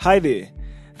Hi there.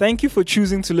 Thank you for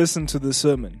choosing to listen to this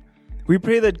sermon. We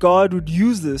pray that God would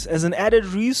use this as an added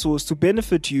resource to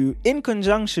benefit you in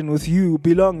conjunction with you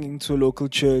belonging to a local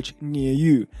church near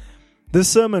you. This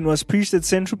sermon was preached at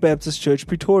Central Baptist Church,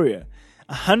 Pretoria.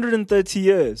 130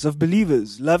 years of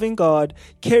believers loving God,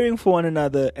 caring for one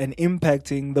another, and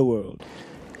impacting the world.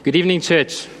 Good evening,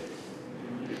 church.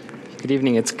 Good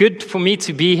evening. It's good for me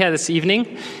to be here this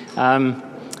evening.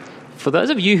 For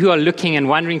those of you who are looking and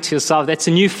wondering to yourself, that's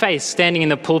a new face standing in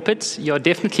the pulpit. You're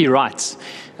definitely right.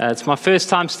 It's my first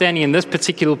time standing in this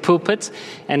particular pulpit,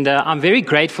 and I'm very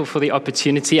grateful for the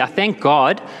opportunity. I thank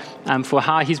God for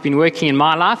how He's been working in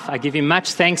my life. I give Him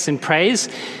much thanks and praise.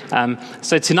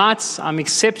 So tonight, I'm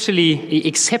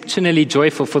exceptionally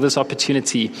joyful for this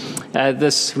opportunity.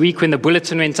 This week when the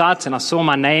bulletin went out and I saw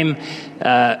my name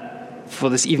for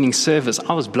this evening service,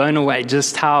 I was blown away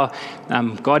just how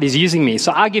God is using me.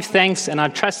 So I give thanks, and I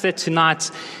trust that tonight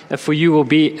for you will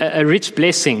be a rich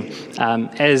blessing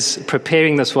as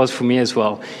preparing this was for me as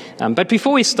well. But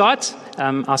before we start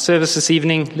our service this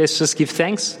evening, let's just give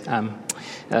thanks.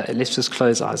 Let's just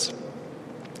close eyes.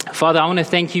 Father, I want to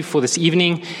thank you for this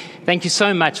evening. Thank you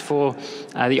so much for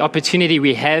the opportunity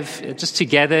we have just to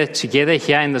gather together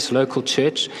here in this local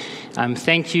church.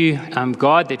 Thank you,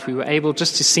 God, that we were able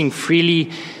just to sing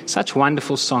freely such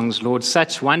wonderful songs, Lord,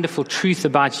 such wonderful truth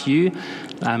about you.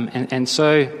 And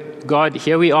so, God,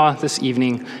 here we are this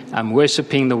evening,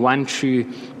 worshiping the one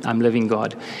true living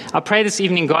God. I pray this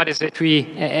evening, God, is that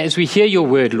as we hear your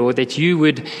word, Lord, that you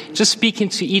would just speak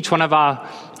into each one of our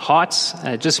hearts,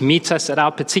 just meet us at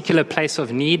our particular place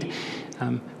of need.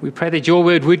 We pray that your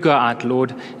word would go out,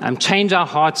 Lord, change our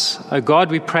hearts. Oh God,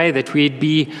 we pray that we'd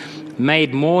be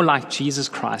made more like Jesus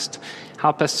Christ.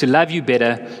 Help us to love you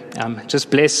better. Just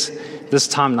bless this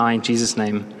time now in Jesus'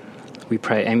 name. We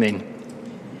pray, amen.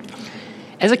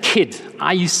 As a kid,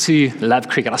 I used to love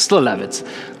cricket. I still love it.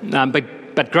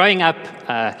 But growing up,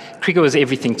 cricket was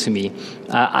everything to me.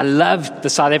 I loved the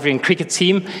South African cricket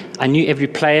team. I knew every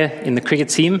player in the cricket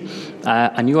team.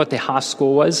 I knew what their high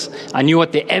score was. I knew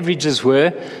what their averages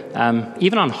were.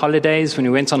 Even on holidays, when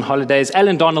we went on holidays,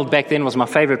 Alan Donald back then was my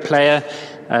favorite player.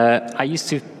 I used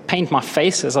to paint my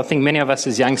face, as I think many of us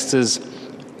as youngsters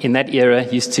in that era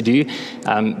used to do.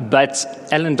 But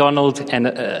Alan Donald and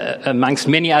amongst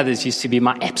many others used to be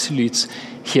my absolute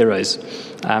heroes.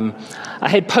 I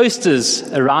had posters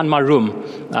around my room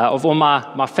of all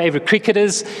my favorite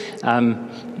cricketers,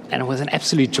 and it was an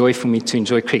absolute joy for me to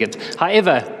enjoy cricket.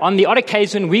 However, on the odd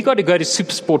occasion, we got to go to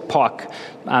Supersport Park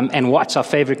and watch our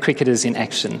favorite cricketers in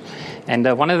action. And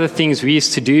one of the things we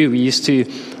used to do, we used to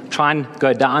try and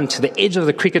go down to the edge of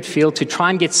the cricket field to try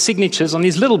and get signatures on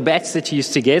these little bats that you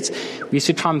used to get. We used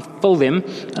to try and fill them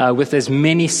with as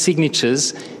many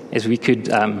signatures as we could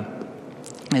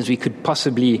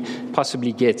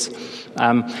possibly get.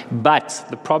 But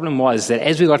the problem was that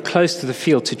as we got close to the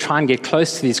field to try and get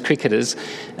close to these cricketers,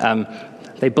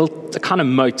 they built a kind of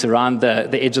moat around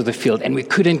the edge of the field, and we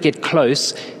couldn't get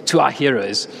close to our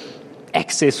heroes.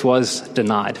 Access was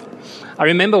denied. I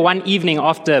remember one evening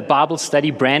after Bible study,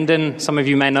 Brandon, some of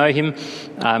you may know him,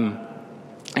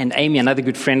 and Amy, another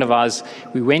good friend of ours,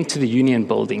 we went to the Union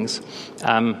buildings.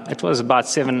 It was about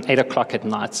 7, 8 o'clock at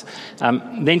night.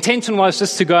 The intention was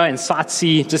just to go and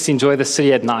sightsee, just enjoy the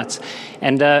city at night.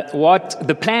 And what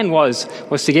the plan was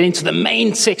to get into the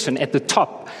main section at the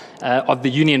top of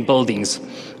the Union buildings.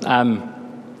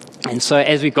 And so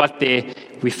as we got there,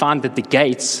 we found that the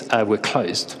gates were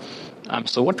closed.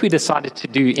 So what we decided to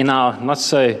do in our not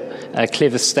so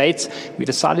clever state, we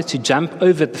decided to jump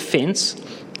over the fence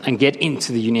and get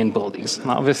into the Union buildings.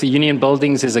 Now, obviously, Union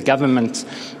buildings is a government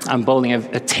building,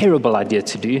 a terrible idea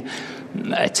to do,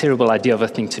 a terrible idea of a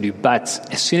thing to do. But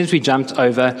as soon as we jumped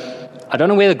over, I don't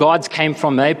know where the guards came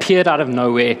from. They appeared out of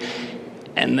nowhere,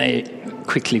 and they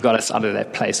quickly got us out of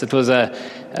that place. It was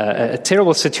a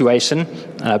terrible situation,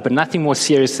 but nothing more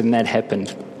serious than that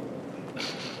happened.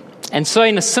 And so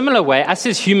in a similar way, us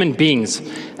as human beings,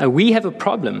 we have a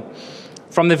problem.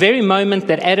 From the very moment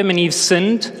that Adam and Eve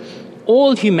sinned,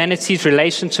 all humanity's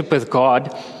relationship with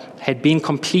God had been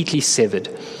completely severed.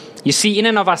 You see, in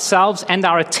and of ourselves and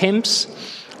our attempts,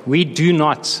 we do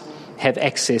not have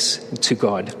access to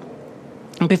God.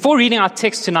 And before reading our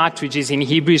text tonight, which is in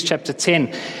Hebrews chapter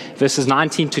 10, verses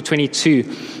 19 to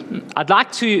 22, I'd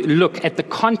like to look at the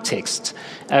context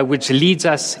which leads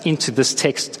us into this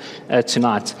text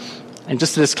tonight. And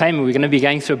just a disclaimer, we're going to be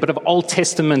going through a bit of Old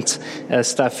Testament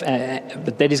stuff,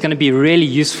 but that is going to be really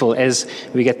useful as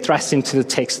we get thrust into the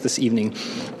text this evening.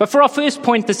 But for our first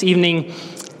point this evening,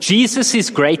 Jesus is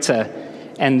greater,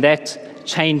 and that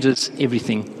changes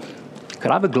everything. Could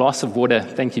I have a glass of water?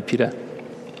 Thank you, Peter.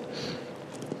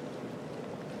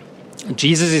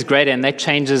 Jesus is greater, and that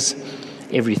changes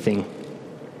everything.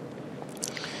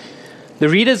 The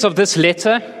readers of this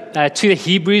letter to the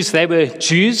Hebrews, they were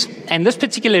Jews, and this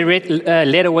particular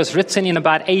letter was written in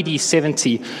about AD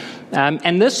 70.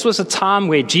 And this was a time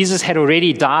where Jesus had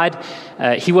already died,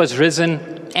 he was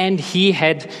risen, and he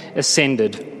had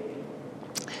ascended.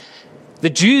 The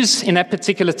Jews in that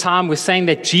particular time were saying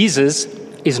that Jesus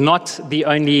is not the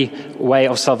only way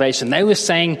of salvation. They were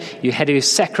saying you had to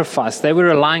sacrifice. They were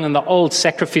relying on the old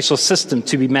sacrificial system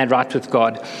to be made right with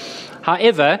God.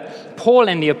 However, Paul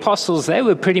and the apostles, they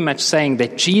were pretty much saying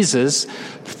that Jesus,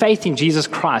 faith in Jesus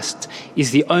Christ, is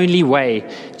the only way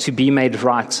to be made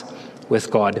right with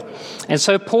God. And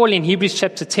so Paul in Hebrews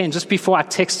chapter 10, just before our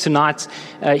text tonight,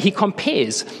 he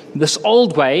compares this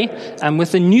old way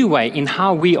with the new way in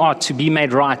how we are to be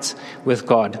made right with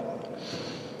God.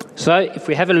 So if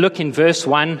we have a look in verse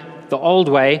 1, the old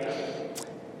way,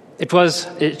 it was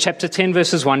chapter 10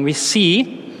 verses 1, we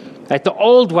see that the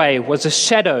old way was a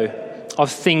shadow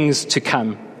of things to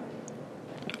come.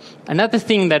 Another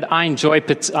thing that I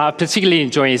particularly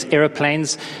enjoy is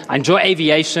aeroplanes. I enjoy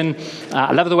aviation.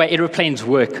 I love the way aeroplanes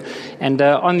work. And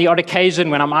on the odd occasion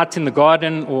when I'm out in the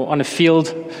garden or on a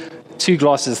field, 2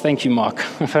 glasses, thank you, Mark.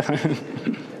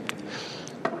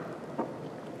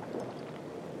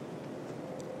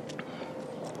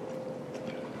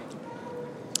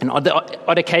 And on the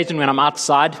odd occasion when I'm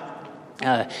outside,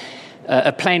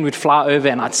 a plane would fly over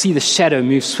and I'd see the shadow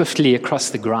move swiftly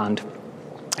across the ground.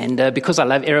 And because I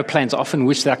love aeroplanes, I often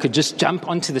wish that I could just jump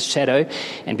onto the shadow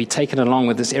and be taken along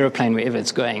with this aeroplane wherever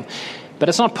it's going. But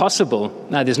it's not possible.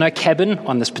 No, there's no cabin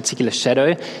on this particular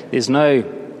shadow. There's no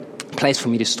place for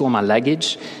me to store my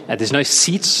luggage. There's no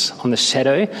seats on the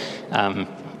shadow.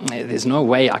 There's no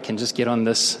way I can just get on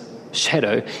this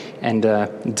shadow and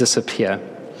disappear.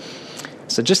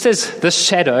 So just as this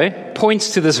shadow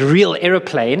points to this real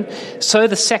aeroplane, so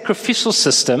the sacrificial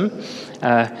system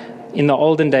in the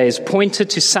olden days pointed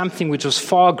to something which was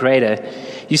far greater.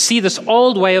 You see, this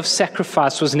old way of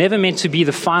sacrifice was never meant to be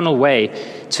the final way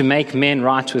to make men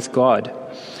right with God.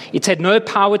 It had no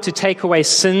power to take away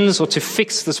sins or to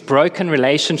fix this broken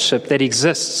relationship that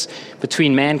exists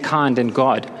between mankind and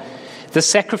God. The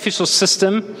sacrificial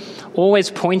system always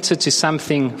pointed to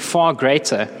something far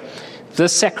greater.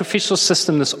 This sacrificial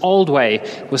system, this old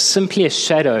way, was simply a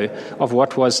shadow of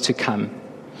what was to come.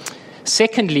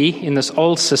 Secondly, in this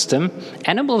old system,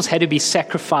 animals had to be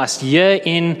sacrificed year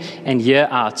in and year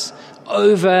out,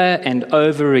 over and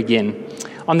over again.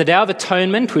 On the Day of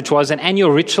Atonement, which was an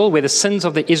annual ritual where the sins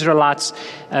of the Israelites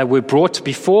were brought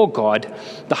before God,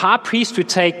 the high priest would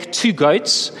take 2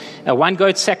 goats, one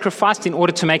goat sacrificed in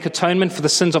order to make atonement for the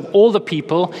sins of all the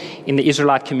people in the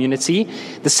Israelite community.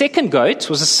 The second goat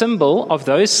was a symbol of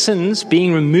those sins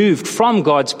being removed from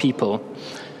God's people.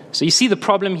 So you see the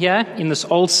problem here in this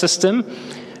old system.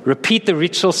 Repeat the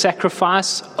ritual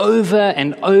sacrifice over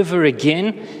and over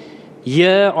again,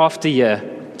 year after year.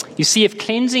 You see, if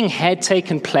cleansing had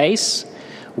taken place,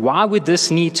 why would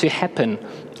this need to happen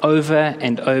over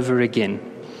and over again?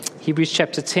 Hebrews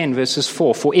chapter 10, verses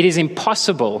 4. For it is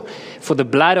impossible for the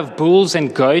blood of bulls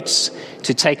and goats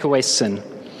to take away sin.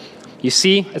 You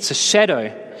see, it's a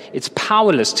shadow. It's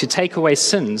powerless to take away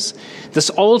sins. This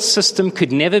old system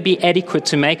could never be adequate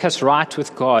to make us right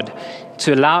with God,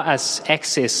 to allow us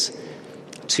access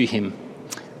to Him.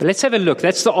 But let's have a look.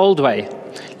 That's the old way.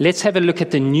 Let's have a look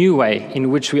at the new way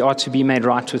in which we are to be made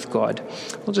right with God.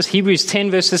 Well, just Hebrews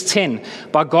 10, verses 10.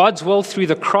 By God's will through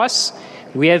the cross,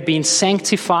 we have been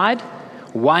sanctified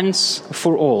once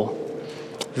for all.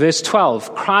 Verse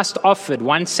 12. Christ offered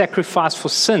one sacrifice for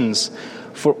sins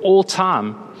for all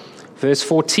time. Verse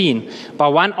 14, by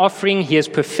one offering he has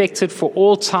perfected for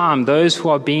all time those who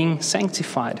are being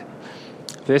sanctified.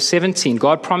 Verse 17,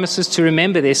 God promises to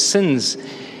remember their sins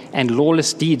and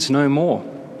lawless deeds no more.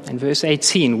 And verse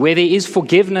 18, where there is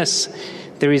forgiveness,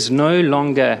 there is no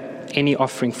longer any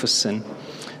offering for sin.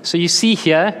 So you see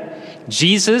here,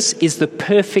 Jesus is the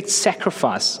perfect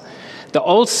sacrifice. The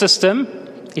old system,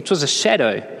 it was a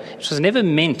shadow. It was never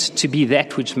meant to be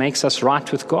that which makes us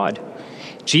right with God.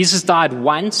 Jesus died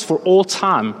once for all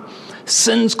time.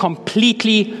 Sins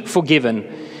completely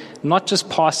forgiven. Not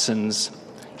just past sins.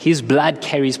 His blood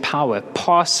carries power.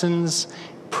 Past sins,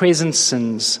 present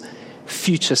sins,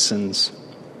 future sins.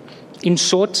 In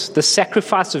short, the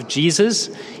sacrifice of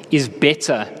Jesus is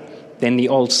better than the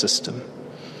old system.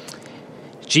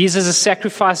 Jesus'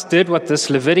 sacrifice did what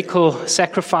this Levitical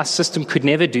sacrifice system could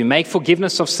never do. Make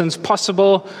forgiveness of sins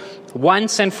possible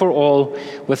once and for all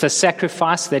with a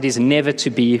sacrifice that is never to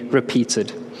be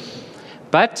repeated.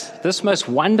 But this most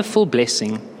wonderful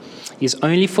blessing is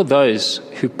only for those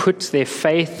who put their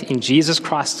faith in Jesus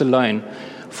Christ alone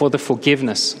for the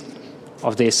forgiveness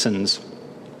of their sins.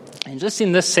 And just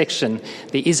in this section,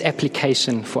 there is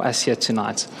application for us here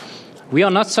tonight. We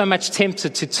are not so much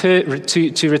tempted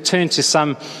to return to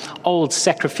some old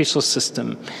sacrificial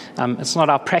system. It's not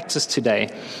our practice today.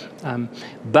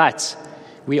 But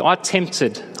we are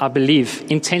tempted, I believe,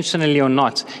 intentionally or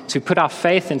not, to put our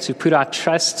faith and to put our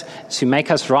trust to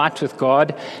make us right with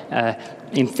God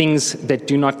in things that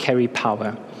do not carry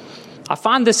power. I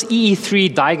find this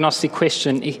EE3 diagnostic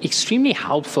question extremely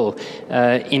helpful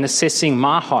in assessing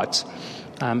my heart. So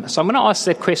I'm going to ask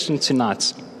that question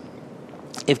tonight.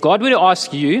 If God were to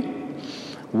ask you,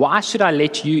 why should I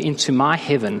let you into my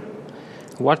heaven?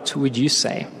 What would you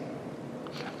say?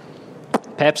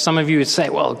 Perhaps some of you would say,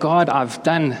 well, God, I've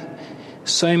done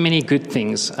so many good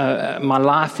things. My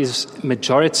life is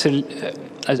majoritarily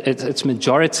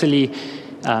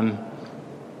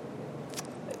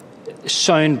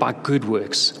shown by good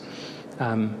works.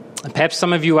 Perhaps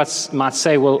some of you might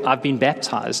say, well, I've been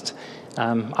baptized.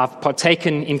 I've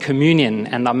partaken in communion,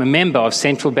 and I'm a member of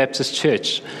Central Baptist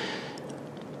Church.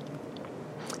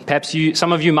 Perhaps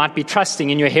some of you might be trusting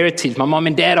in your heritage. My mom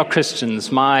and dad are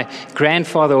Christians. My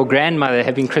grandfather or grandmother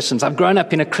have been Christians. I've grown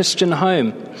up in a Christian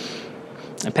home.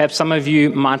 And perhaps some of you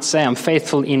might say, I'm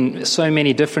faithful in so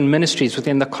many different ministries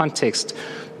within the context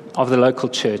of the local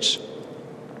church.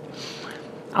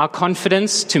 Our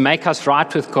confidence to make us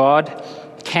right with God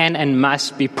can and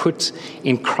must be put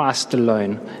in Christ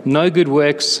alone. No good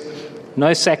works,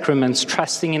 no sacraments,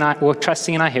 trusting in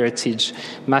our heritage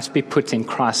must be put in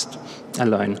Christ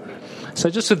alone. So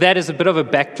just with that as a bit of a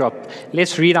backdrop,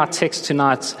 let's read our text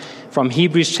tonight from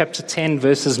Hebrews chapter 10,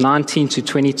 verses 19 to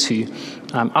 22.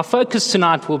 Our focus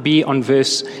tonight will be on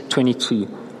verse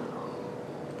 22.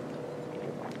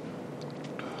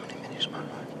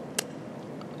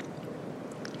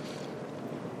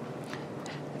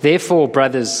 Therefore,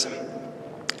 brothers,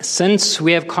 since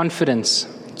we have confidence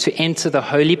to enter the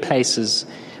holy places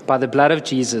by the blood of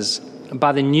Jesus,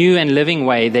 by the new and living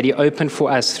way that he opened for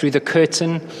us through the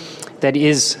curtain that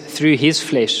is through his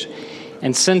flesh,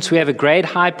 and since we have a great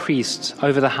high priest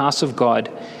over the house of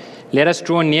God, let us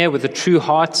draw near with a true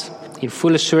heart in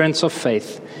full assurance of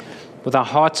faith, with our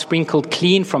hearts sprinkled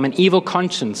clean from an evil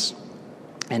conscience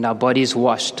and our bodies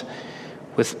washed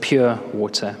with pure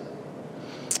water.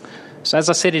 So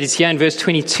as I said, it is here in verse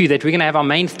 22 that we're going to have our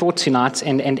main thought tonight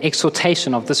and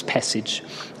exhortation of this passage,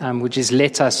 which is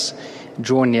let us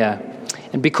draw near.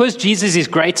 And because Jesus is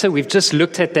greater, we've just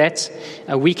looked at that,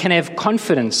 we can have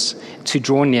confidence to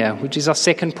draw near, which is our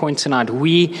second point tonight.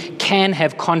 We can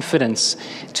have confidence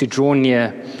to draw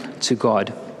near to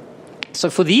God.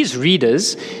 So for these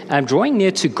readers, drawing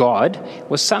near to God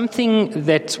was something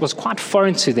that was quite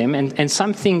foreign to them and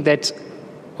something that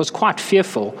was quite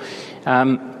fearful.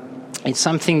 It's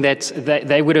something that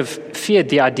they would have feared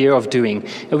the idea of doing.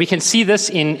 And we can see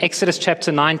this in Exodus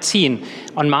chapter 19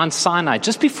 on Mount Sinai.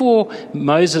 Just before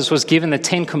Moses was given the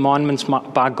 10 Commandments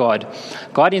by God,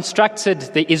 God instructed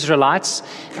the Israelites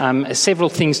several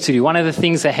things to do. One of the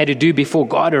things they had to do before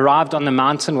God arrived on the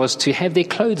mountain was to have their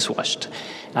clothes washed.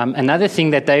 Another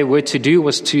thing that they were to do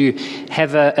was to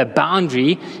have a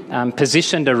boundary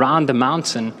positioned around the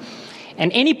mountain.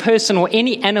 And any person or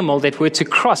any animal that were to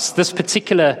cross this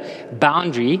particular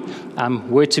boundary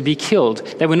were to be killed.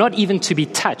 They were not even to be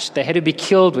touched. They had to be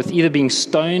killed with either being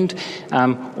stoned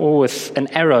or with an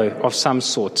arrow of some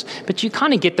sort. But you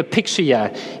kind of get the picture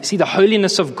here. You see the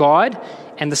holiness of God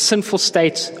and the sinful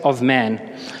state of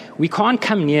man. We can't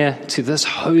come near to this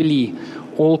holy,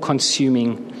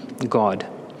 all-consuming God.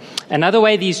 Another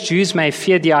way these Jews may have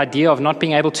feared the idea of not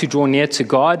being able to draw near to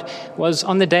God was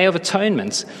on the Day of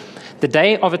Atonement. The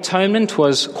Day of Atonement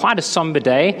was quite a somber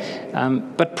day,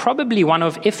 but probably one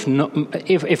of, if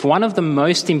one of the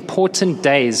most important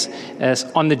days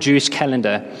on the Jewish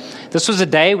calendar. This was a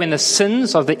day when the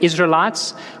sins of the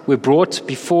Israelites were brought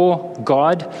before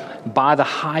God by the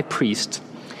high priest.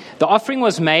 The offering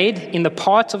was made in the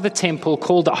part of the temple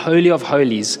called the Holy of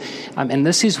Holies, and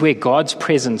this is where God's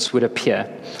presence would appear.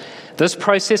 This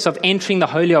process of entering the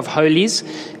Holy of Holies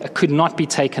could not be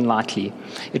taken lightly.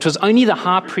 It was only the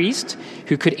high priest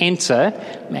who could enter,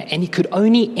 and he could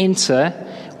only enter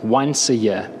once a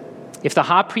year. If the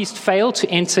high priest failed to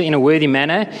enter in a worthy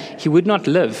manner, he would not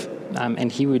live,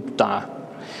 and he would die.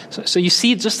 So you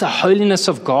see just the holiness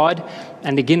of God,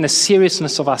 and again the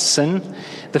seriousness of our sin,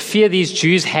 the fear these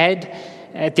Jews had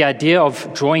at the idea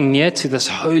of drawing near to this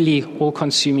holy,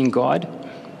 all-consuming God.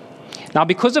 Now,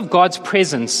 because of God's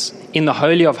presence in the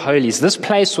Holy of Holies. This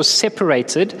place was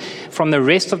separated from the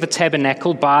rest of the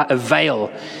tabernacle by a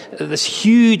veil, this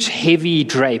huge, heavy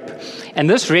drape. And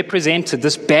this represented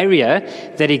this barrier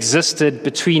that existed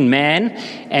between man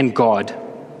and God.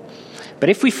 But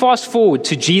if we fast forward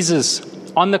to Jesus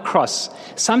on the cross,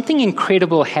 something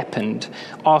incredible happened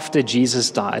after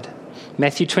Jesus died.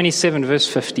 Matthew 27, verse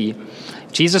 50.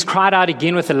 Jesus cried out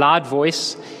again with a loud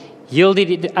voice,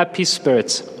 yielded up his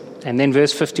spirit. And then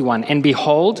verse 51, and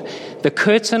behold, the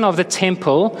curtain of the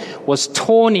temple was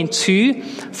torn in two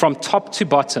from top to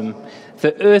bottom.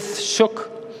 The earth shook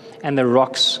and the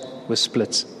rocks were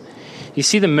split. You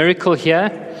see the miracle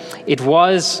here? It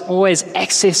was always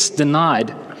access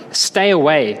denied. Stay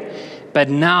away. But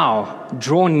now,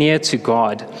 draw near to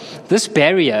God. This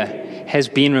barrier has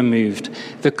been removed.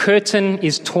 The curtain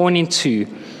is torn in two.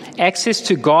 Access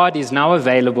to God is now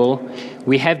available.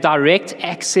 We have direct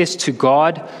access to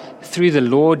God through the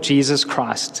Lord Jesus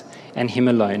Christ and Him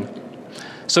alone.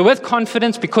 So with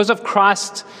confidence, because of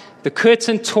Christ, the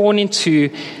curtain torn in two,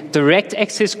 direct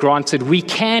access granted, we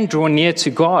can draw near to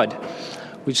God,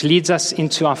 which leads us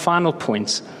into our final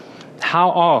point.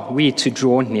 How are we to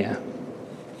draw near?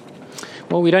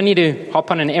 Well, we don't need to hop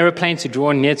on an aeroplane to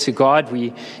draw near to God.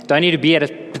 We don't need to be at a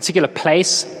particular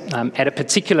place at a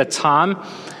particular time.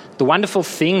 The wonderful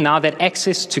thing, now that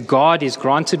access to God is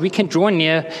granted, we can draw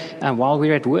near while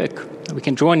we're at work. We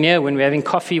can draw near when we're having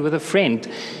coffee with a friend.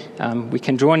 We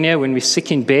can draw near when we're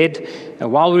sick in bed,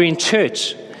 while we're in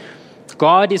church.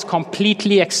 God is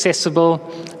completely accessible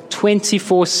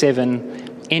 24/7,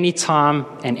 anytime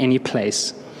and any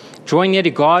place. Drawing near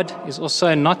to God is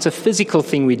also not a physical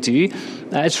thing we do.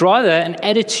 It's rather an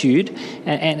attitude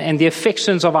and the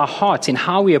affections of our heart in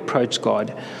how we approach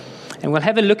God. And we'll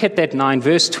have a look at that now in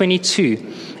verse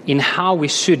 22, in how we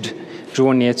should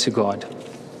draw near to God.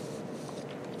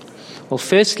 Well,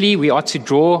 firstly, we are to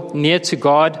draw near to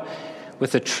God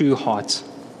with a true heart.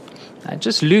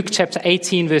 Just Luke chapter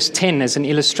 18, verse 10 as an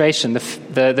illustration,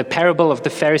 the parable of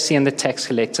the Pharisee and the tax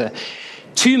collector.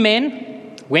 Two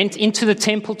men went into the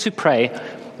temple to pray,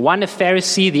 one a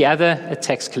Pharisee, the other a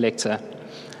tax collector.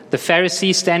 The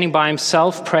Pharisee, standing by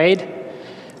himself, prayed,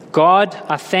 God,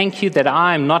 I thank you that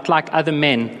I am not like other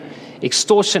men,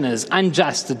 extortioners,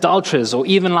 unjust, adulterers, or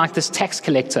even like this tax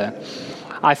collector.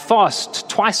 I fast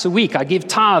twice a week. I give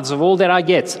tithes of all that I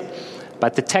get.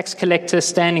 But the tax collector,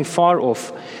 standing far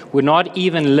off, would not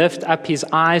even lift up his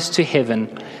eyes to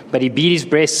heaven, but he beat his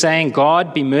breast, saying,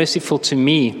 God, be merciful to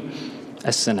me,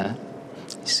 a sinner.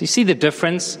 So you see the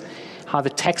difference, how the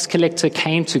tax collector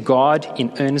came to God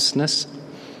in earnestness.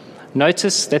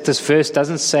 Notice that this verse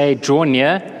doesn't say draw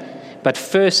near, but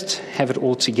first have it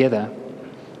all together.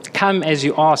 Come as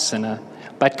you are, sinner,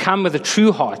 but come with a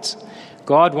true heart.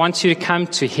 God wants you to come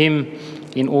to Him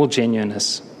in all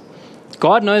genuineness.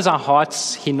 God knows our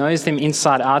hearts. He knows them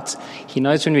inside out. He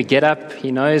knows when we get up.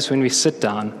 He knows when we sit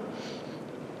down.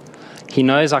 He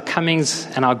knows our comings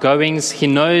and our goings. He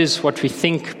knows what we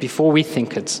think before we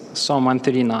think it. Psalm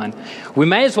 139. We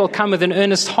may as well come with an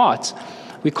earnest heart.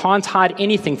 We can't hide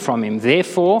anything from Him.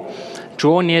 Therefore,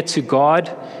 draw near to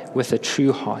God with a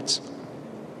true heart.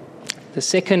 The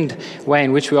second way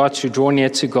in which we are to draw near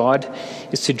to God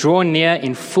is to draw near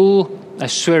in full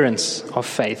assurance of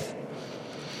faith.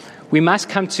 We must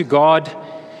come to God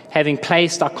having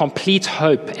placed our complete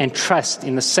hope and trust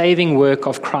in the saving work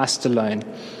of Christ alone.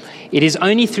 It is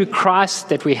only through Christ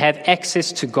that we have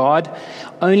access to God,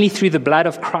 only through the blood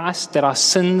of Christ that our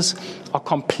sins are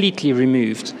completely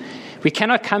removed. We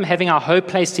cannot come having our hope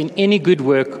placed in any good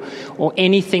work or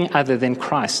anything other than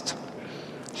Christ.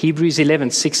 Hebrews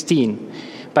 11:16.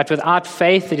 But without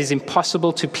faith it is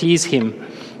impossible to please Him.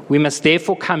 We must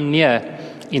therefore come near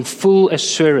in full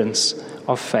assurance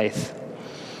of faith.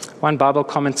 One Bible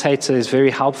commentator is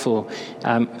very helpful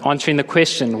answering the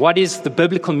question, what is the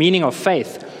biblical meaning of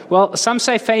faith? Well, some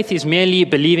say faith is merely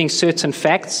believing certain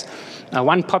facts.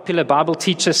 One popular Bible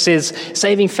teacher says,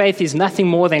 saving faith is nothing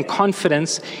more than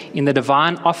confidence in the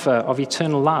divine offer of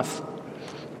eternal life.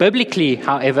 Biblically,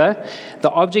 however, the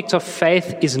object of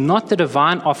faith is not the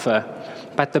divine offer,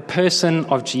 but the person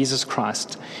of Jesus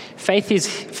Christ.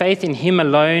 Faith in Him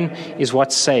alone is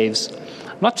what saves.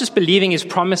 Not just believing His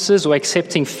promises or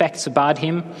accepting facts about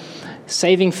Him.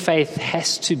 Saving faith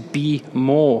has to be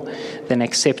more than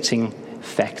accepting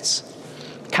facts.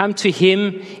 Come to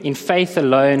Him in faith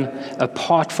alone,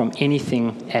 apart from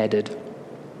anything added.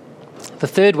 The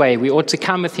third way, we ought to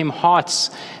come with Him hearts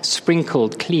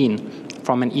sprinkled clean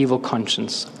from an evil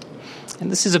conscience. And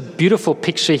this is a beautiful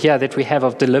picture here that we have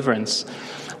of deliverance.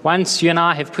 Once you and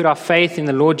I have put our faith in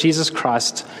the Lord Jesus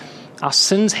Christ, our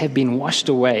sins have been washed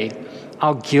away.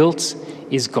 Our guilt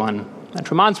is gone. It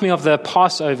reminds me of the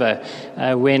Passover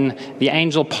when the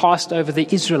angel passed over the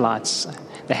Israelites.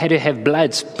 They had to have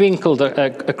blood sprinkled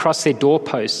across their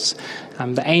doorposts.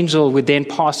 The angel would then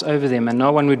pass over them and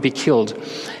no one would be killed.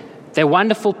 Their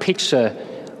wonderful picture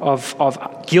of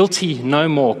guilty no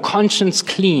more, conscience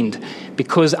cleaned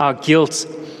because our guilt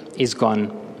is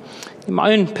gone. In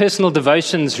my own personal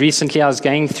devotions recently, I was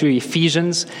going through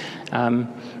Ephesians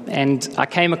and I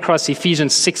came across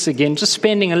Ephesians 6 again, just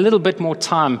spending a little bit more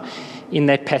time in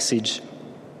that passage.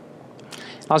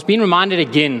 I was being reminded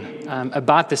again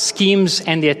about the schemes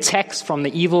and the attacks from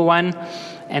the evil one,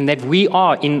 and that we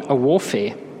are in a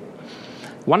warfare.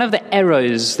 One of the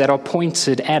arrows that are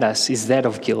pointed at us is that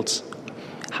of guilt.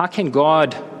 How can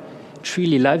God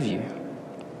truly love you?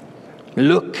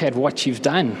 Look at what you've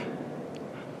done.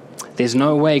 There's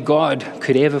no way God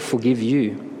could ever forgive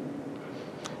you.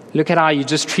 Look at how you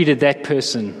just treated that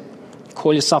person.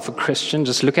 Call yourself a Christian.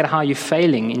 Just look at how you're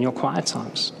failing in your quiet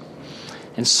times.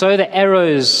 And so the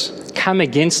arrows come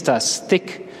against us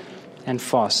thick and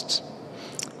fast.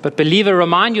 But believer,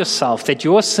 remind yourself that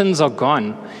your sins are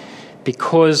gone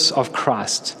because of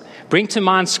Christ. Bring to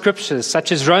mind scriptures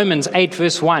such as Romans 8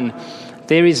 verse 1.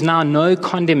 There is now no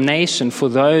condemnation for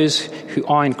those who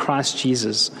are in Christ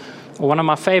Jesus. Or one of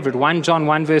my favorite, 1 John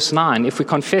 1 verse 9. If we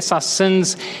confess our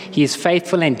sins, he is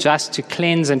faithful and just to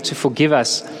cleanse and to forgive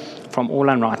us from all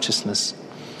unrighteousness.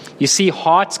 You see,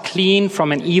 hearts clean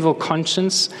from an evil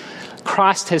conscience.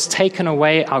 Christ has taken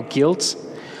away our guilt,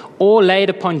 all laid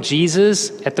upon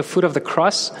Jesus at the foot of the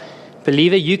cross.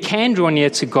 Believer, you can draw near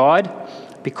to God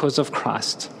because of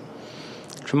Christ.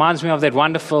 It reminds me of that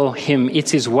wonderful hymn,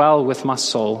 It Is Well With My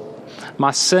Soul.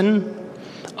 My sin,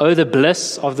 oh the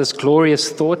bliss of this glorious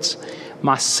thought,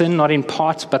 my sin not in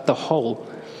part but the whole,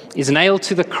 is nailed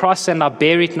to the cross and I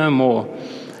bear it no more.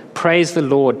 Praise the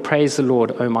Lord,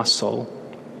 oh my soul.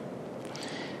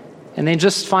 And then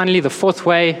just finally, the fourth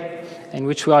way in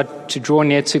which we are to draw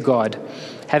near to God,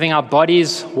 having our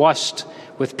bodies washed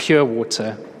with pure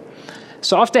water.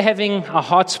 So after having our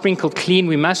hearts sprinkled clean,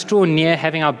 we must draw near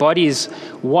having our bodies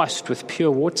washed with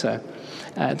pure water.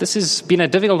 This has been a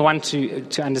difficult one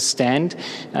to understand,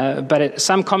 but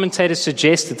some commentators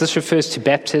suggest that this refers to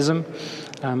baptism.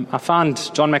 I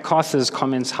found John MacArthur's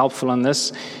comments helpful on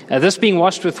this. This being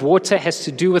washed with water has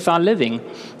to do with our living,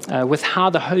 with how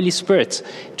the Holy Spirit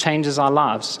changes our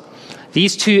lives.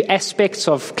 These two aspects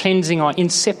of cleansing are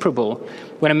inseparable.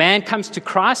 When a man comes to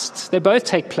Christ, they both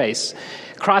take place.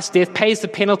 Christ's death pays the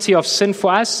penalty of sin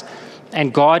for us,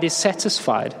 and God is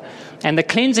satisfied. And the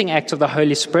cleansing act of the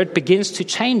Holy Spirit begins to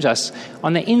change us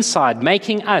on the inside,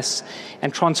 making us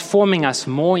and transforming us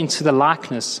more into the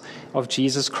likeness of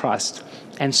Jesus Christ.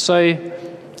 And so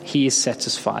he is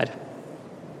satisfied.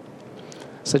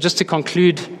 So just to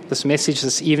conclude this message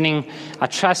this evening, I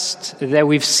trust that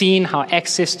we've seen how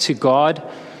access to God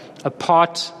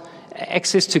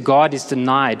is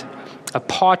denied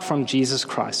apart from Jesus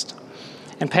Christ.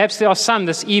 And perhaps there are some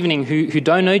this evening who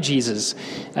don't know Jesus,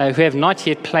 who have not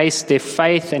yet placed their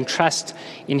faith and trust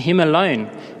in him alone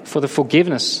for the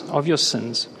forgiveness of your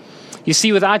sins. You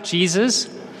see, without Jesus,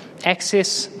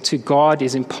 access to God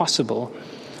is impossible.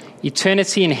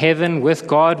 Eternity in heaven with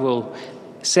God will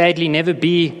sadly never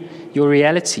be your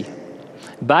reality.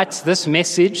 But this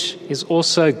message is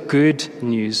also good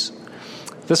news.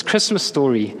 This Christmas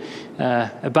story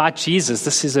about Jesus,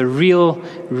 this is a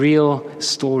real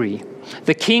story.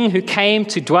 The King who came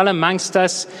to dwell amongst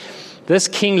us, this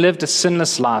King lived a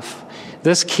sinless life.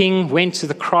 This King went to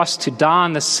the cross to die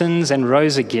on the sins and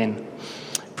rose again.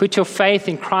 Put your faith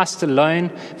in Christ alone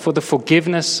for the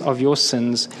forgiveness of your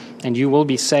sins, and you will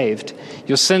be saved.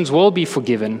 Your sins will be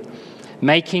forgiven,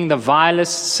 making the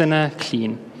vilest sinner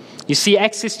clean. You see,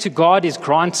 access to God is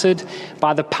granted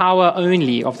by the power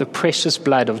only of the precious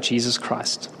blood of Jesus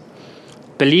Christ.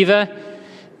 Believer,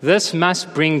 this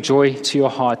must bring joy to your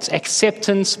heart,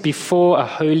 acceptance before a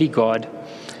holy God.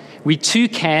 We too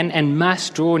can and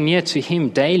must draw near to him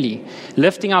daily,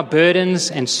 lifting our burdens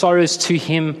and sorrows to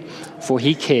him, for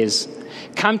he cares.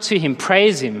 Come to him,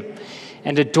 praise him,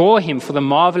 and adore him for the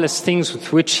marvelous things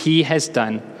with which he has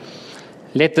done.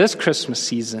 Let this Christmas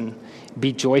season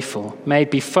be joyful. May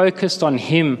it be focused on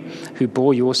him who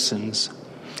bore your sins.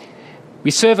 We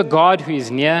serve a God who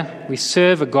is near. We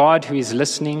serve a God who is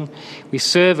listening. We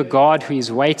serve a God who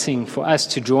is waiting for us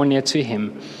to draw near to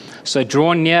him. So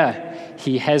draw near.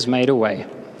 He has made a way.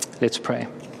 Let's pray.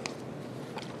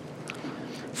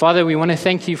 Father, we want to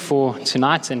thank you for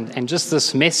tonight and just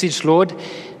this message, Lord.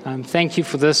 Thank you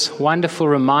for this wonderful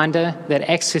reminder that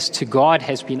access to God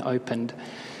has been opened.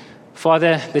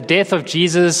 Father, the death of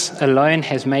Jesus alone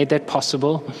has made that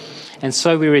possible. And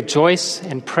so we rejoice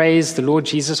and praise the Lord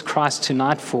Jesus Christ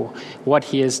tonight for what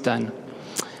he has done.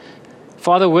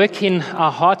 Father, work in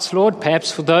our hearts, Lord,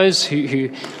 perhaps for those who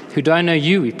don't know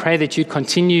you. We pray that you'd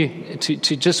continue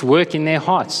to just work in their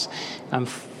hearts.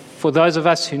 For those of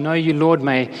us who know you, Lord,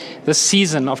 may this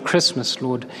season of Christmas,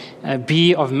 Lord,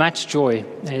 be of much joy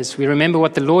as we remember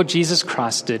what the Lord Jesus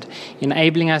Christ did,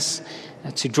 enabling us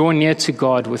to draw near to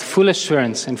God with full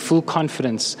assurance and full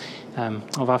confidence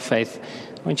of our faith.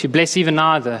 Won't you bless even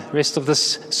now the rest of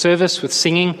this service with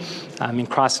singing? In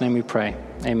Christ's name we pray.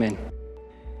 Amen.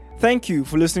 Thank you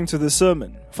for listening to this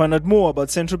sermon. Find out more about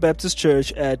Central Baptist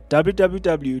Church at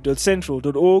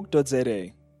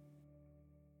www.central.org.za.